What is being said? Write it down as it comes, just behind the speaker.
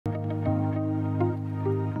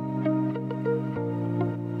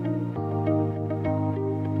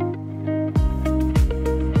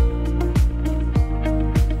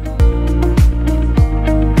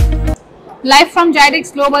Live from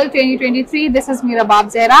GITEX Global 2023, this is me Rabab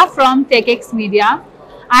Zehra from TECHxMedia.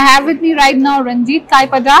 I have with me right now Ranjith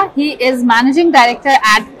Kaippada. He is Managing Director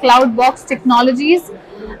at Cloudbox Technologies.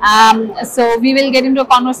 So we will get into a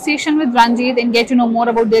conversation with Ranjith and get to know more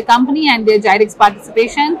about their company and their GITEX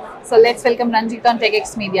participation. So let's welcome Ranjith on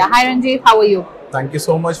TECHxMedia. Hi Ranjith, how are you? Thank you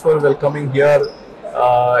so much for welcoming here.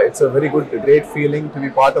 It's a very great feeling to be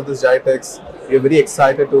part of this GITEX. We are very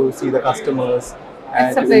excited to see the customers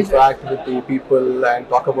and to interact with the people and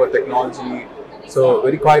talk about technology. So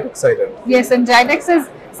quite excited. Yes, and GITEX is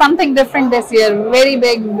something different this year. Very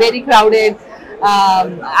big, very crowded.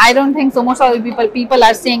 I don't think so. Most of the people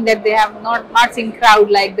are saying that they have not seen crowd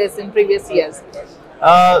like this in previous years.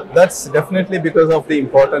 That's definitely because of the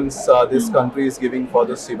importance this country is giving for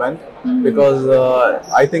this event. Because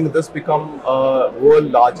I think this become world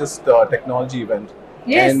largest technology event.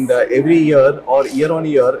 Yes. And every year or year on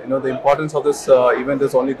year, the importance of this event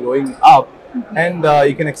is only growing up. And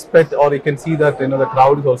you can expect or you can see that the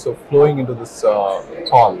crowd is also flowing into this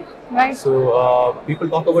hall. Right. So people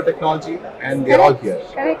talk about technology and they're all here.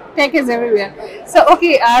 Correct. Tech is everywhere. So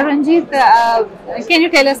okay, Ranjith, can you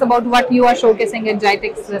tell us about what you are showcasing at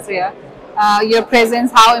GITEX this year? Your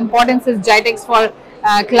presence, how important is GITEX for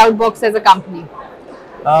Cloudbox as a company?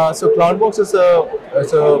 So Cloudbox is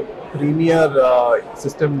a premier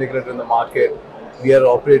system integrator in the market. We are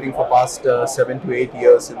operating for past 7 to 8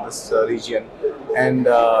 years in this region, and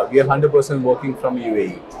we are 100% working from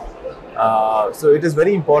UAE. So it is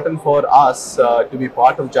very important for us to be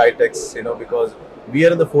part of GITEX, because we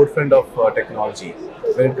are in the forefront of technology.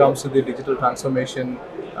 When it comes to the digital transformation,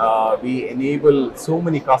 we enable so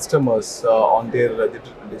many customers on their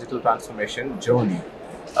digital transformation journey.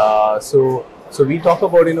 So we talk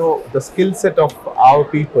about the skill set of our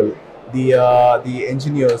people, the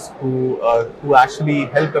engineers who actually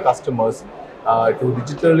help the customers to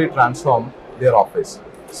digitally transform their office.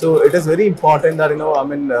 So it is very important that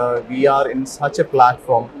we are in such a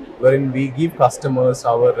platform wherein we give customers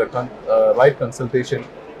our right consultation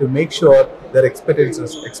to make sure their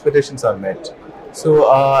expectations are met. So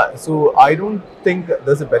I don't think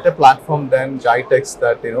there's a better platform than GITEX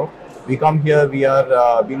that we come here. We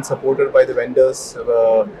are being supported by the vendors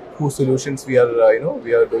whose solutions we are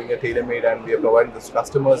we are doing a tailor-made and we are providing this to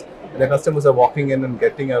customers. And the customers are walking in and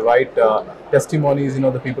getting a right testimonies.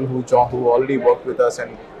 The people who already worked with us,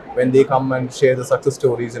 and when they come and share the success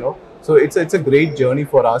stories. So it's a great journey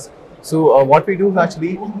for us. So what we do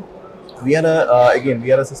actually, we are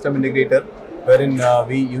we are a system integrator wherein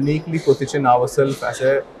we uniquely position ourselves as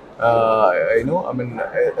a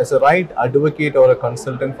as a right advocate or a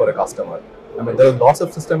consultant for a customer. There are lots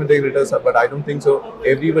of system integrators, but I don't think so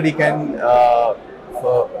everybody can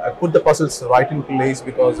put the puzzles right in place,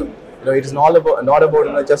 because it is not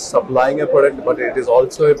about just supplying a product, but it is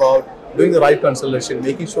also about doing the right consultation,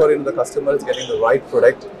 making sure the customer is getting the right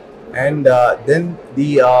product, and then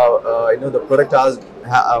the product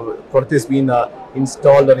has been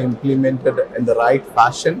installed and implemented in the right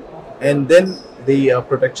fashion, and then the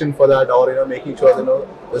protection for that, or making sure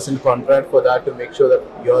there's a contract for that to make sure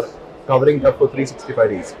that you're covering it up for 365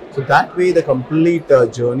 days. So that way the complete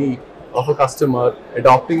journey of a customer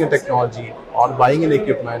adopting a technology or buying an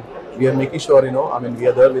equipment, we are making sure we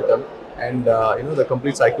are there with them, and the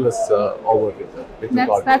complete cycle is over with them.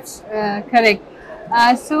 That's correct.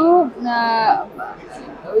 So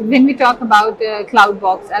when we talk about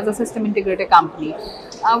Cloudbox as a system integrator company,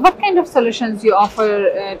 what kind of solutions you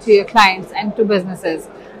offer to your clients and to businesses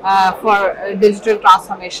for digital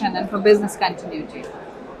transformation and for business continuity?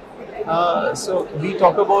 So we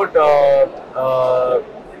talk about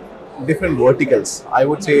different verticals. I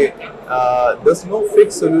would say there's no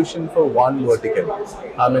fixed solution for one vertical,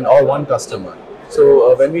 or one customer.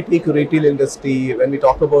 So when we take retail industry, when we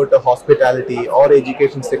talk about hospitality or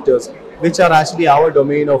education sectors, which are actually our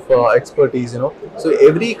domain of expertise, so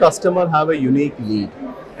every customer have a unique need,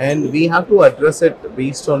 and we have to address it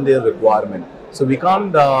based on their requirement. So we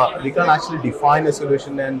can't actually define a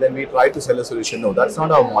solution and then we try to sell a solution. No, that's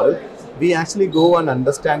not our model. We actually go and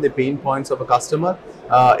understand the pain points of a customer.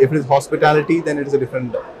 If it is hospitality, then it is a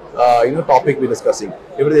different topic we're discussing.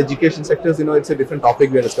 If it is education sectors, it's a different topic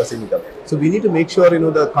we're discussing with them. So we need to make sure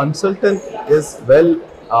the consultant is well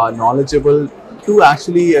knowledgeable to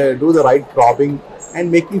actually do the right probing and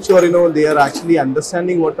making sure they are actually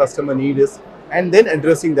understanding what customer need is and then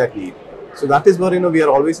addressing that need. So that is where we are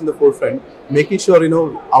always in the forefront, making sure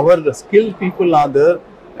our skilled people are there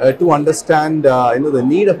to understand the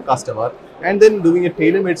need of a customer, and then doing a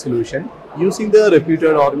tailor-made solution using the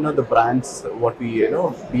reputed or the brands what we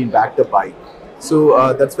been backed up by.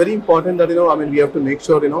 So that's very important that we have to make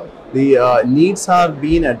sure the needs are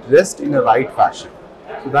being addressed in a right fashion.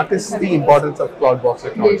 So that is the importance of CloudBox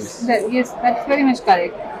technologies. Yes, that's very much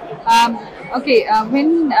correct. Um, okay,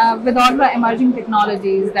 when with all the emerging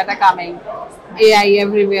technologies that are coming, AI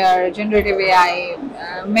everywhere, generative AI,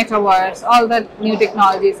 metaverse, all the new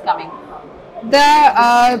technologies coming,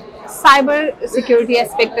 the cyber security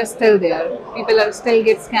aspect is still there. People are still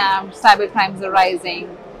get scammed. Cyber crimes are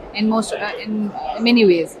rising in many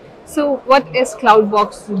ways. So, what is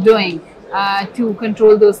CloudBox doing to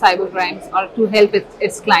control those cyber crimes or to help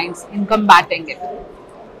its clients in combating it?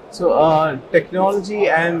 So technology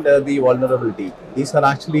and the vulnerability, these are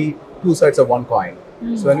actually two sides of one coin.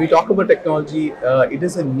 So when we talk about technology, it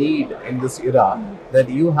is a need in this era that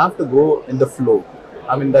you have to go in the flow.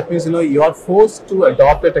 I mean, that means you are forced to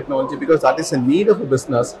adopt a technology because that is a need of a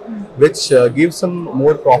business, which gives some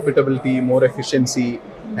more profitability, more efficiency,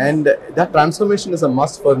 and that transformation is a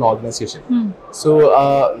must for an organization.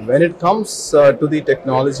 So when it comes to the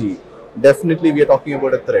technology, definitely we are talking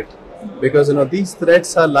about a threat, because these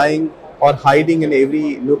threats are lying or hiding in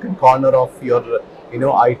every nook and corner of your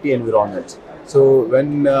IT environment. So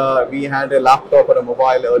when we had a laptop or a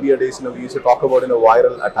mobile earlier days, we used to talk about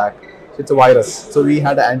viral attack. So it's a virus. So we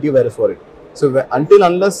had an antivirus for it. So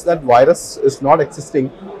unless that virus is not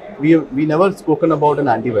existing, we never spoken about an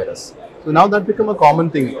antivirus. So now that become a common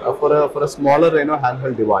thing for a smaller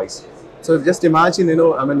handheld device. So just imagine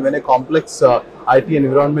when a complex IT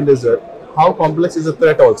environment is there, how complex is the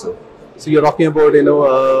threat also. So you're talking about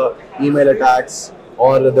email attacks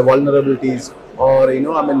or the vulnerabilities or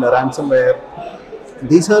ransomware.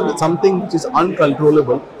 These are something which is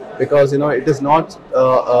uncontrollable, because it is not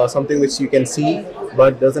something which you can see,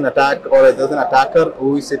 but there's an attack or there's an attacker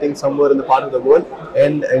who is sitting somewhere in the part of the world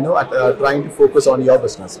and trying to focus on your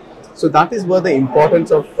business. So that is where the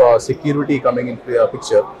importance of security coming into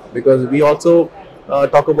picture, because we also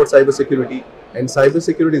talk about cybersecurity. And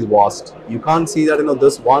cybersecurity is vast. You can't see that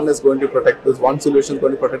this one is going to protect, this one solution is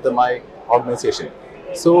going to protect my organization.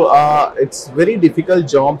 So it's very difficult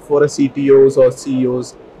job for a CTOs or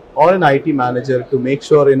CEOs or an IT manager to make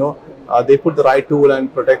sure they put the right tool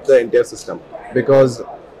and protect the entire system. Because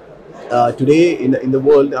today in the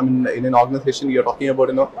world, I mean, in an organization, you're talking about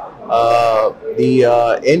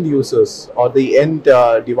the end users or the end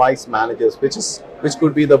device managers, which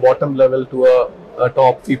could be the bottom level to a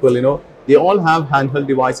top people. They all have handheld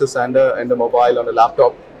devices and a mobile and a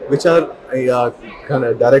laptop, which are kind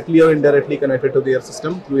of directly or indirectly connected to their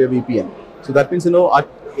system through a VPN. So that means at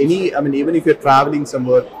even if you're traveling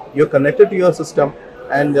somewhere, you're connected to your system,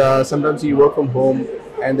 and sometimes you work from home,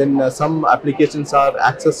 and then some applications are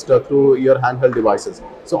accessed through your handheld devices.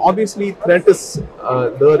 So obviously threat is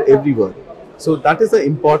there everywhere. So that is the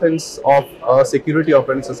importance of a security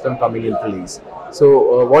operating system coming in place.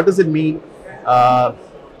 So what does it mean?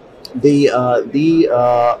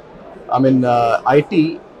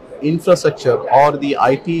 IT infrastructure or the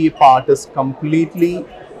IT part is completely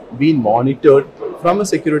being monitored from a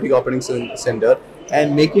security operating center,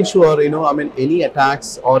 and making sure any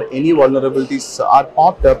attacks or any vulnerabilities are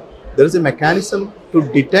popped up, there is a mechanism to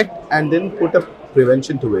detect and then put a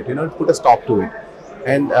prevention to it, put a stop to it.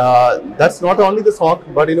 And that's not only the SOC,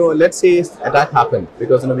 but let's say attack happened,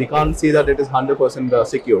 because we can't say that it is 100%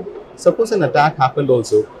 secured. Suppose an attack happened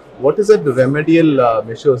also, what is the remedial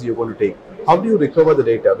measures you're going to take? How do you recover the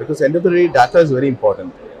data? Because end of the day, data is very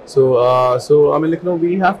important. So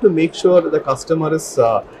we have to make sure the customer is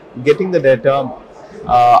getting the data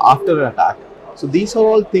after an attack. So these are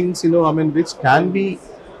all things which can be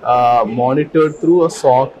monitored through a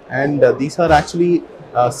SOC, and these are actually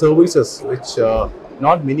services which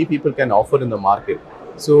not many people can offer in the market.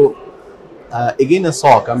 So again, a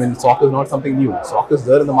SOC, SOC is not something new. SOC is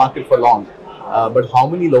there in the market for long, but how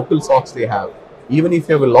many local SOCs they have? Even if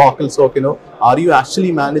you have a local SOC, are you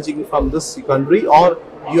actually managing from this country, or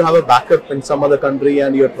you have a backup in some other country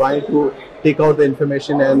and you're trying to take out the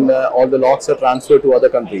information and all the logs are transferred to other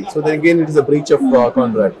countries? So then again, it is a breach of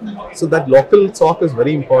contract. So that local SOC is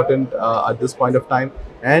very important at this point of time,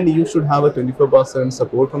 and you should have a 24/7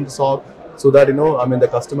 support from the SOC, so that the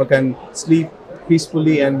customer can sleep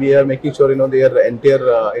peacefully, and we are making sure their entire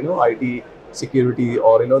IT security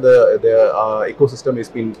or the ecosystem is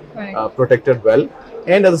being protected well.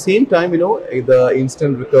 And at the same time, the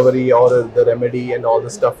instant recovery or the remedy and all the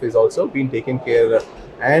stuff is also being taken care of,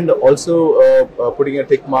 and also putting a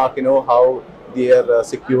tick mark, how they are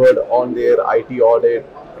secured on their IT audit,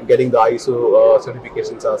 getting the ISO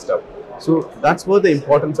certifications and stuff. So that's where the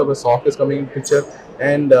importance of a SOC is coming in picture,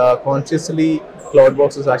 and consciously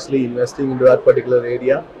CloudBox is actually investing into that particular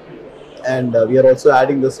area, and we are also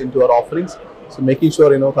adding this into our offerings. So making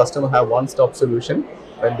sure customer have one-stop solution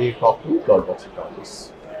when they talk to CloudBox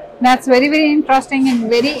technologies. That's very, very interesting and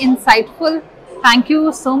very insightful. Thank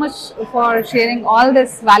you so much for sharing all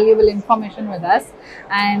this valuable information with us,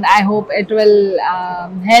 and I hope it will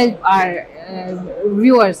help our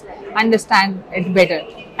viewers understand it better.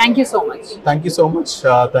 Thank you so much. Thank you so much.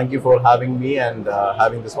 Thank you for having me and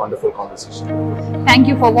having this wonderful conversation. Thank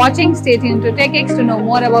you for watching. Stay tuned to TECHx to know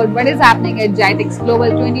more about what is happening at GITEX Global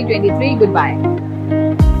 2023. Goodbye.